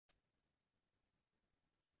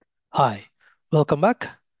Hi, welcome back.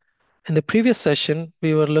 In the previous session,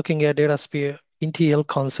 we were looking at Datasphere ETL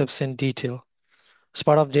concepts in detail. As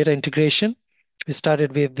part of data integration, we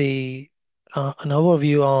started with an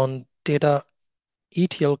overview on data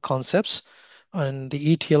ETL concepts and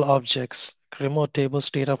the ETL objects, remote tables,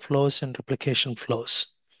 data flows, and replication flows.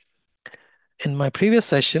 In my previous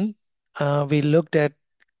session, we looked at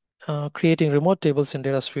creating remote tables in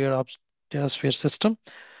Datasphere system,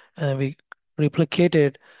 and we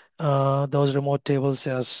replicated those remote tables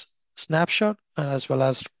as snapshot and as well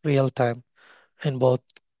as real time in both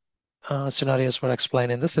scenarios were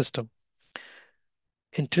explained in the system.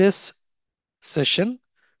 In today's session,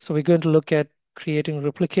 so we're going to look at creating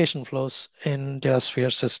replication flows in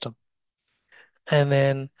Datasphere system. And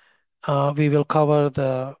then we will cover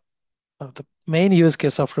the main use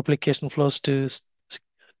case of replication flows to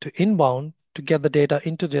inbound to get the data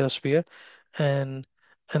into Datasphere, and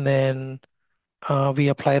and then we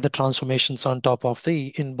apply the transformations on top of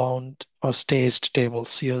the inbound or staged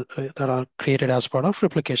tables that are created as part of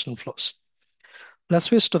replication flows. Let's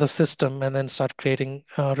switch to the system and then start creating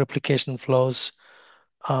replication flows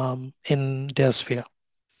in Datasphere.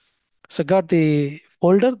 So got the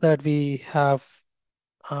folder that we have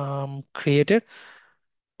created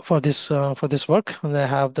for this work, and I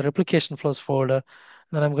have the replication flows folder.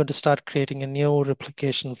 Then I'm going to start creating a new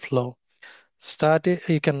replication flow. Start it,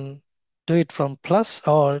 you can do it from plus,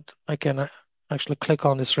 or I can actually click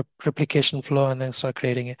on this replication flow and then start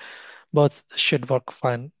creating it. Both should work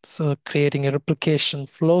fine. So creating a replication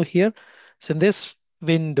flow here. So in this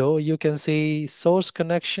window, you can see source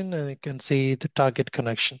connection and you can see the target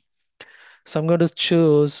connection. So I'm going to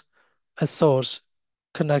choose a source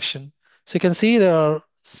connection. So you can see there are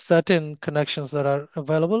certain connections that are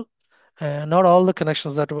available, and not all the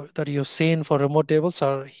connections that you've seen for remote tables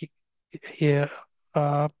are here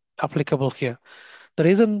uh, applicable here. The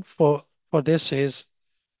reason for this is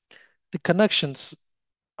the connections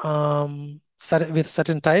with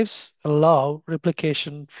certain types allow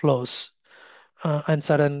replication flows, and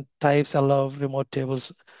certain types allow remote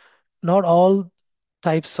tables. Not all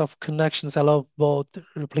types of connections allow both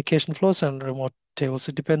replication flows and remote tables.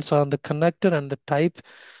 It depends on the connector, and the type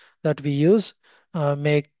that we use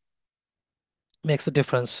makes a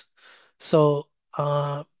difference. So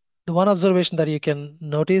the one observation that you can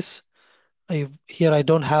notice, here I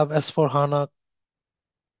don't have S4HANA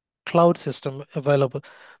cloud system available.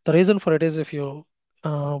 The reason for it is, if you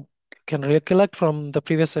uh, can recollect from the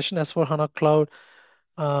previous session, S4HANA cloud,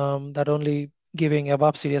 that only giving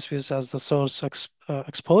ABAP CDS views as the source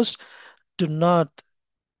exposed, do not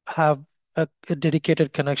have a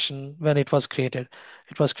dedicated connection when it was created.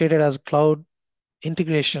 It was created as cloud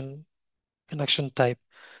integration connection type.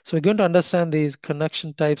 So we're going to understand these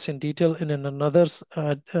connection types in detail in another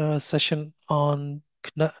session on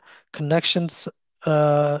connections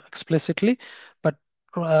explicitly. But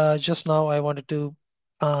just now I wanted to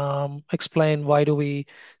explain why do we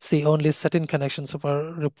see only certain connections of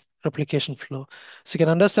our replication flow. So you can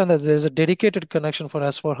understand that there's a dedicated connection for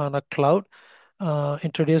S4HANA Cloud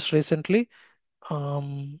introduced recently.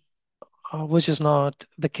 Um, which is not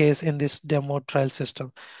the case in this demo trial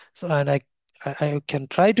system. So, and I can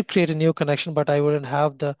try to create a new connection, but I wouldn't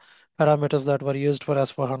have the parameters that were used for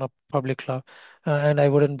S/4HANA Public Cloud, and I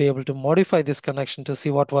wouldn't be able to modify this connection to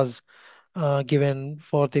see what was given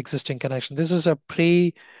for the existing connection. This is a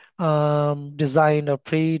designed or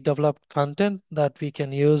pre-developed content that we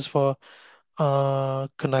can use for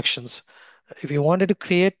connections. If you wanted to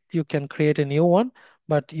create, you can create a new one,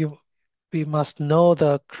 but we must know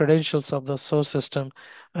the credentials of the source system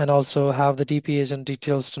and also have the DP agent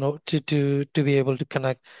details to know to be able to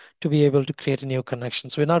connect, to be able to create a new connection.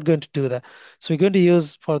 So we're not going to do that. So we're going to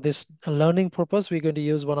use, for this learning purpose, we're going to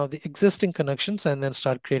use one of the existing connections and then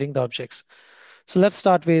start creating the objects. So let's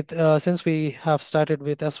start with, since we have started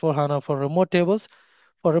with S4HANA for remote tables,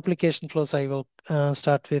 for replication flows, I will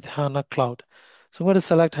start with HANA Cloud. So I'm going to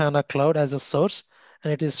select HANA Cloud as a source,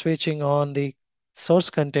 and it is switching on the source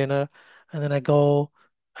container. And then I go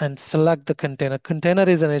and select the container. Container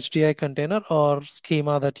is an HDI container or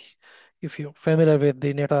schema that, if you're familiar with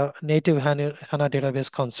the native HANA database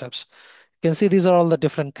concepts, you can see these are all the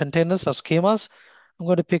different containers or schemas. I'm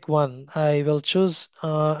going to pick one. I will choose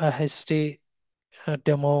a HT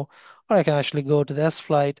demo, or I can actually go to the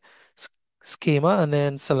S-Flight schema and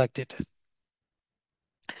then select it.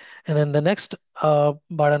 And then the next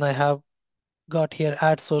button I have got here,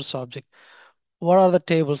 add source object. What are the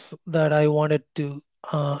tables that I wanted to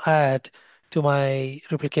add to my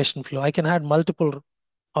replication flow? I can add multiple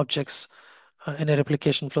objects in a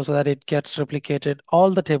replication flow so that it gets replicated all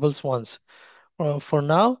the tables once. For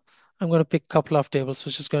now, I'm going to pick a couple of tables,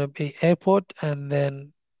 which is going to be airport and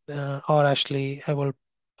then, or actually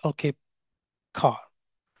I'll keep car,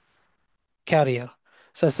 carrier.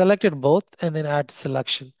 So I selected both and then add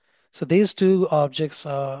selection. So these two objects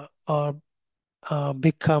are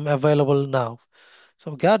become available now.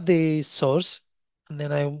 So I've got the source and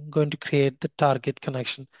then I'm going to create the target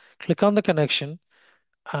connection. Click on the connection.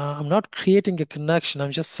 I'm not creating a connection.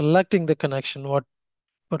 I'm just selecting the connection, what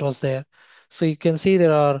was there. So you can see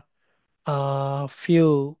there are a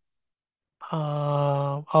few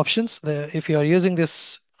options. If you are using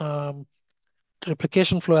this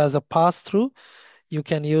replication flow as a pass through, you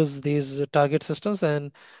can use these target systems,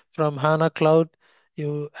 and from HANA Cloud,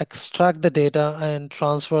 you extract the data and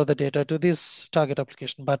transfer the data to this target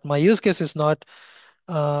application. But my use case is not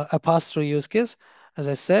a pass-through use case. As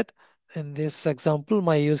I said, in this example,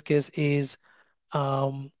 my use case is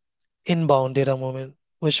um, inbound data movement,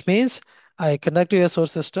 which means I connect to a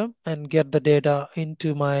source system and get the data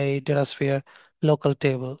into my Datasphere local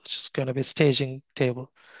table, which is going to be staging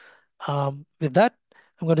table. With that,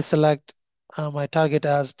 I'm going to select my target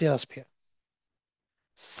as Datasphere.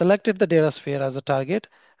 Selected the Datasphere as a target,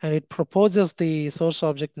 and it proposes the source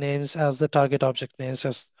object names as the target object names.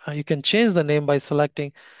 Just, you can change the name by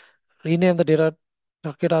selecting rename the data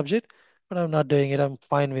target object, but I'm not doing it. I'm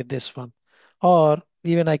fine with this one. Or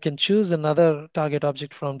even I can choose another target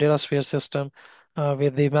object from Datasphere system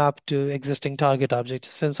with the map to existing target object.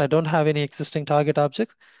 Since I don't have any existing target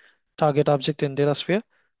object in Datasphere,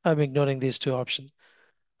 I'm ignoring these two options.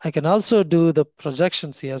 I can also do the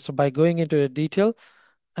projections here. So by going into a detail,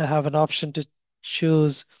 I have an option to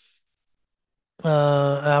choose.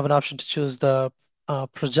 I have an option to choose the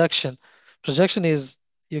projection. Projection is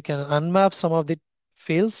you can unmap some of the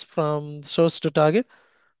fields from source to target,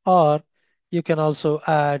 or you can also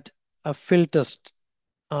add a filters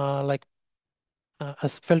like a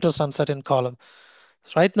filters on certain column.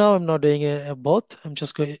 Right now, I'm not doing both. I'm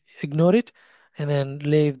just going to ignore it and then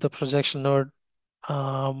leave the projection node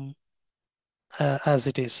um, as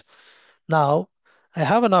it is. Now, I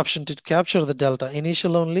have an option to capture the delta,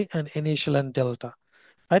 initial only and initial and delta.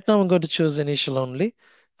 Right now, I'm going to choose initial only.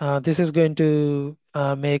 This is going to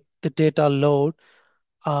make the data load.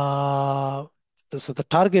 Uh, so the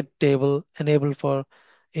target table enabled for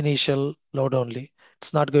initial load only.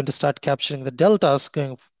 It's not going to start capturing the deltas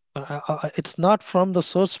going. It's not from the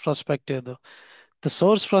source perspective though. The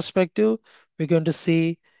source perspective we're going to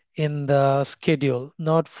see in the schedule.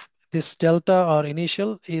 Not this delta or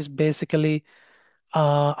initial is basically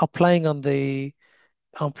applying on the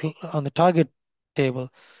target table.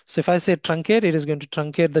 So if I say truncate, it is going to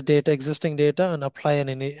truncate the data, existing data, and apply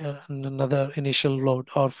another initial load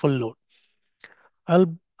or full load.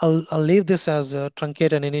 I'll leave this as a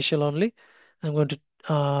truncate and initial only. I'm going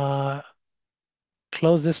to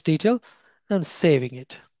close this detail and saving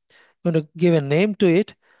it. I'm going to give a name to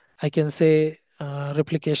it. I can say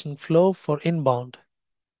replication flow for inbound.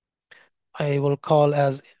 I will call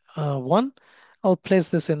as one. I'll place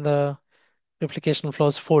this in the replication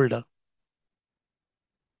flows folder.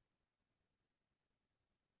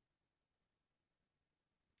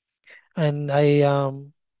 And I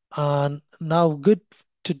now good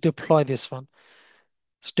to deploy this one.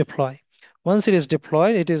 Let's deploy. Once it is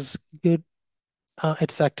deployed, it is good.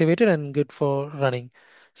 It's activated and good for running.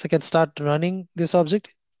 So I can start running this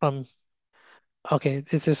object from. Okay,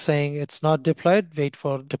 this is saying it's not deployed. Wait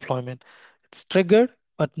for deployment. It's triggered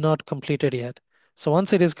but not completed yet. So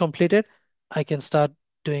once it is completed, I can start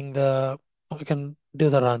doing the. I can do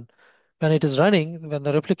the run. When it is running, when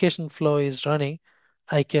the replication flow is running,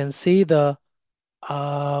 I can see the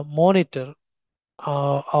monitor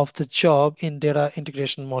of the job in data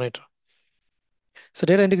integration monitor. So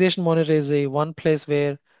data integration monitor is a one place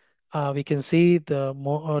where we can see the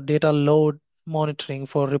data load monitoring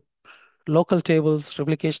for local tables,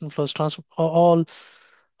 replication flows, transfer, all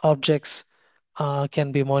objects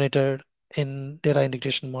can be monitored in data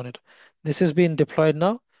integration monitor. This has been deployed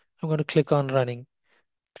now. I'm going to click on running,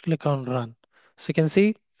 click on run. So you can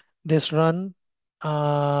see this run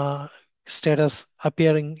uh, status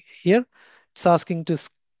appearing here. It's asking to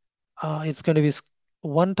it's going to be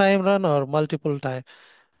one time run or multiple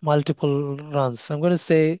runs. I'm going to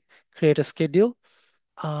say create a schedule.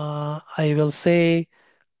 I will say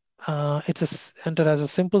enter as a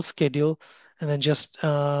simple schedule, and then just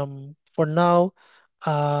for now,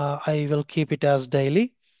 I will keep it as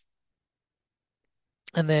daily.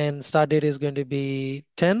 And then start date is going to be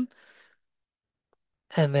 10,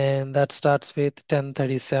 and then that starts with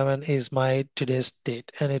 10:37 is my today's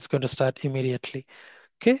date, and it's going to start immediately.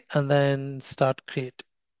 Okay, and then start create.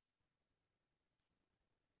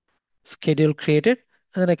 Schedule created,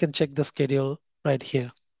 and then I can check the schedule right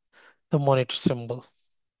here, the monitor symbol.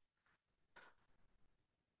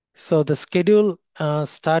 So the schedule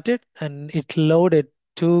started and it loaded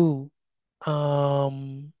two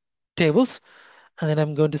tables, and then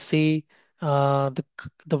I'm going to see the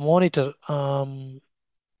monitor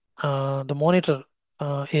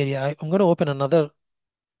area. I'm going to open another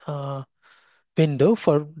uh, window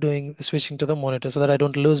for doing switching to the monitor so that I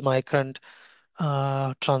don't lose my current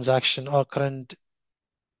transaction or current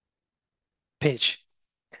page.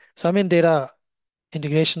 So I'm in data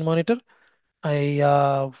integration monitor. I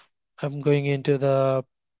I'm going into the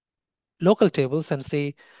local tables and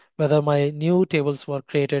see whether my new tables were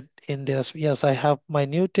created in this. Yes, I have my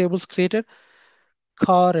new tables created.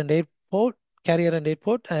 Car and airport, carrier and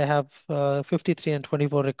airport. I have 53 and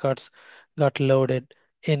 24 records got loaded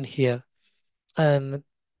in here. And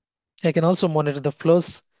I can also monitor the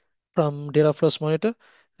flows from data flows monitor.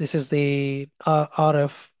 This is the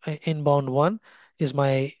RF inbound one is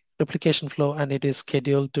my replication flow and it is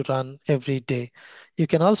scheduled to run every day. You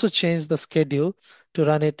can also change the schedule to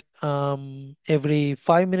run it every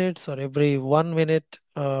 5 minutes or every 1 minute.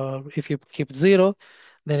 If you keep zero,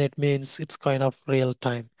 then it means it's kind of real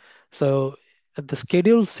time. So the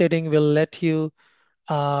schedule setting will let you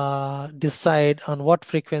decide on what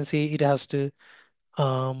frequency it has to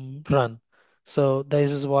run. So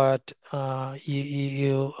this is what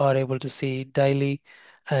you are able to see daily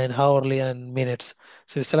and hourly and minutes.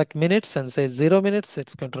 So you select minutes and say 0 minutes,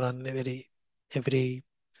 it's going to run every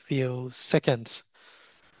few seconds.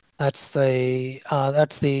 That's the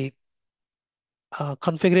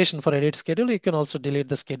configuration for edit schedule. You can also delete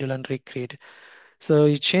the schedule and recreate it. So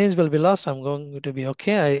your change will be lost. I'm going to be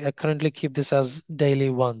okay. I currently keep this as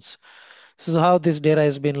daily once. This is how this data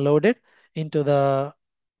has been loaded into the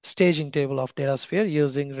staging table of Datasphere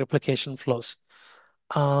using replication flows.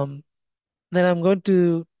 Um, then I'm going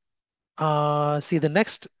to see the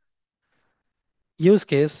next use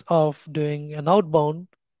case of doing an outbound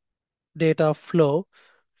data flow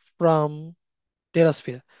from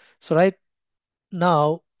Datasphere. So right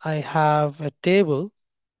now I have a table.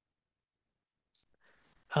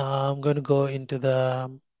 I'm going to go into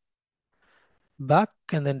the back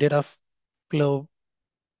and then data flow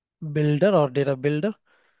builder or data builder,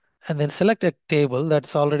 and then select a table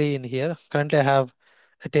that's already in here. Currently, I have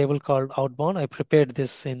a table called outbound. I prepared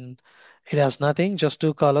this in, it has nothing, just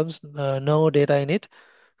two columns, no data in it.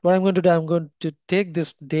 What I'm going to do, I'm going to take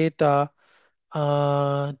this data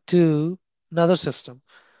to another system,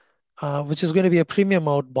 which is going to be a premium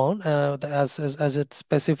outbound, as it's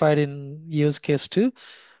specified in use case two.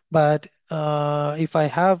 But if I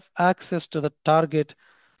have access to the target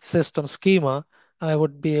system schema, I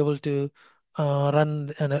would be able to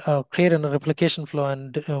run and create a replication flow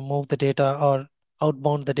and move the data or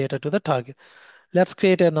outbound the data to the target. Let's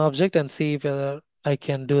create an object and see whether I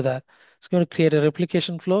can do that. It's going to create a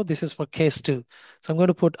replication flow. This is for case two. So I'm going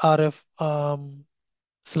to put RF,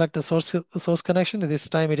 select the source connection. This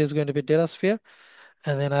time it is going to be DataSphere.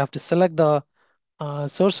 And then I have to select the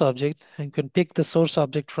source object and can pick the source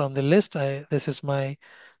object from the list. This is my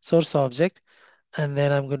source object, and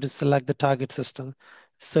then I'm going to select the target system.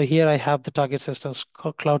 So here I have the target system's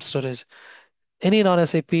cloud storage. Any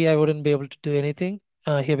non-SAP, I wouldn't be able to do anything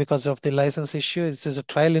here because of the license issue. This is a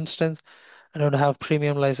trial instance. I don't have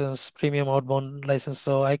premium license, premium outbound license,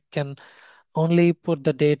 so I can only put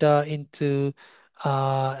the data into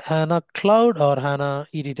HANA Cloud or HANA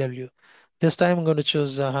EDW. This time I'm going to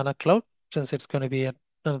choose HANA Cloud since it's going to be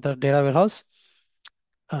another data warehouse,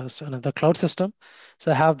 so another cloud system.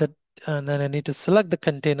 So I have that, and then I need to select the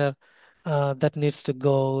container that needs to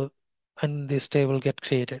go and this table get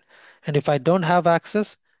created. And if I don't have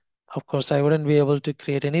access, of course, I wouldn't be able to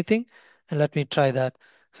create anything. And let me try that.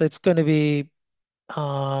 So it's going to be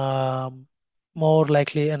um, more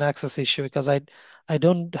likely an access issue because I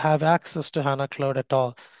don't have access to HANA Cloud at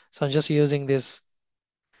all. So I'm just using this.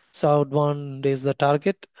 So outbound is the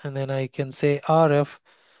target, and then I can say RF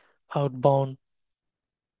outbound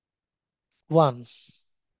one.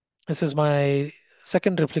 This is my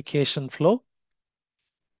second replication flow.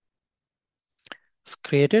 It's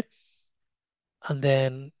created and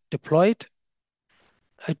then deployed.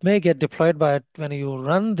 It may get deployed, but when you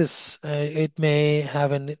run this, it may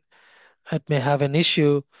have an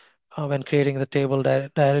issue when creating the table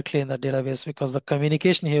directly in the database because the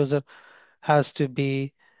communication user has to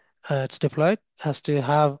be it's deployed has to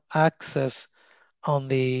have access on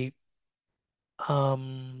the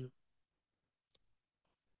um,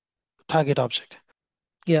 target object.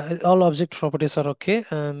 Yeah, all object properties are okay,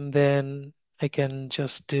 and then I can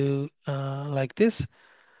just do like this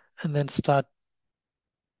and then start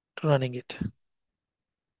running it.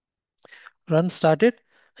 run started,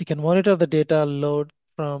 I can monitor the data load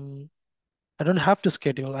from, I don't have to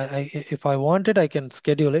schedule. If I want it, I can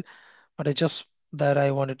schedule it, but I just that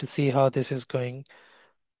I wanted to see how this is going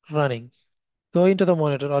running. Go into the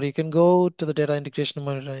monitor, or you can go to the data integration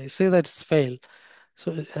monitor and you see that it's failed.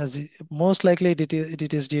 So most likely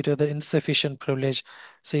it is due to the insufficient privilege.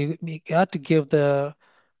 So you got to give the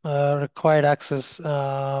required access,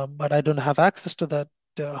 but I don't have access to that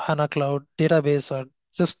HANA Cloud database or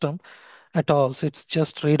system at all. So it's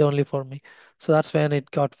just read only for me. So that's when it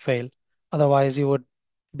got failed. Otherwise, you would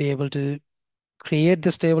be able to create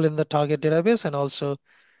this table in the target database and also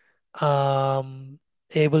um,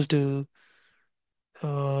 able to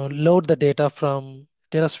load the data from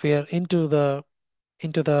Datasphere into the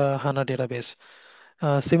HANA database.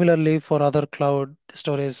 Similarly, for other cloud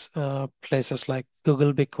storage places like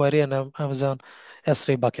Google BigQuery and Amazon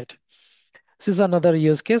S3 bucket. This is another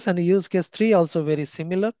use case, and use case three also very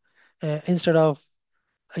similar. Instead of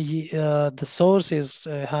the source is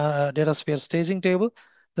Datasphere staging table,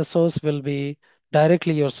 the source will be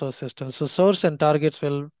directly your source system. So source and targets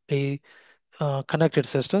will be connected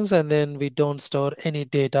systems, and then we don't store any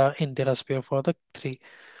data in Datasphere for the three.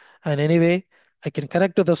 And anyway, I can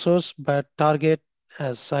connect to the source, but target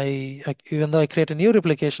as even though I create a new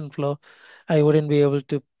replication flow, I wouldn't be able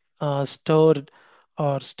to store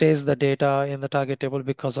or stage the data in the target table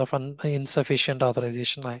because of an insufficient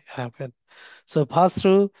authorization I have. So pass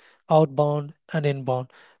through, outbound, and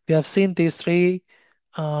inbound. We have seen these three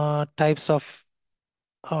types of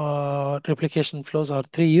replication flows, or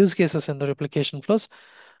three use cases in the replication flows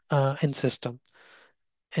in system.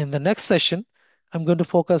 In the next session, I'm going to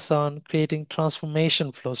focus on creating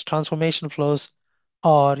transformation flows. Transformation flows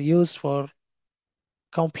are used for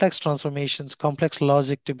complex transformations, complex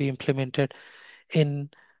logic to be implemented in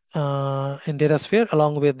Datasphere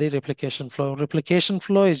along with the replication flow. Replication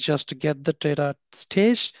flow is just to get the data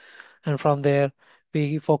staged, and from there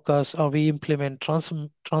we focus or we implement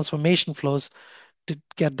transformation flows to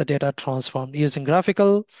get the data transformed using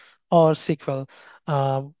graphical or SQL.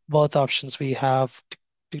 Both options we have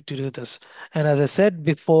to do this. And as I said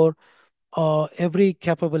before, every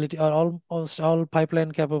capability or almost all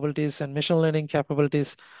pipeline capabilities and machine learning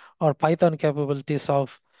capabilities or Python capabilities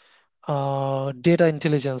of data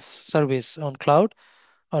intelligence service on cloud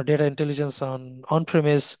or data intelligence on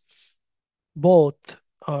on-premise, both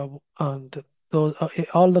those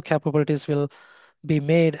all the capabilities will be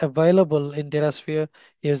made available in Datasphere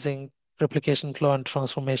using replication flow and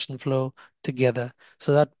transformation flow together.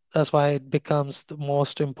 So that's why it becomes the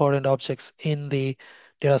most important objects in the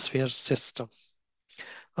Datasphere system.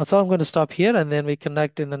 So I'm going to stop here and then we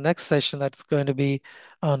connect in the next session that's going to be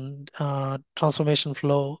on transformation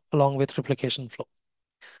flow along with replication flow.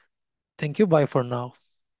 Thank you. Bye for now.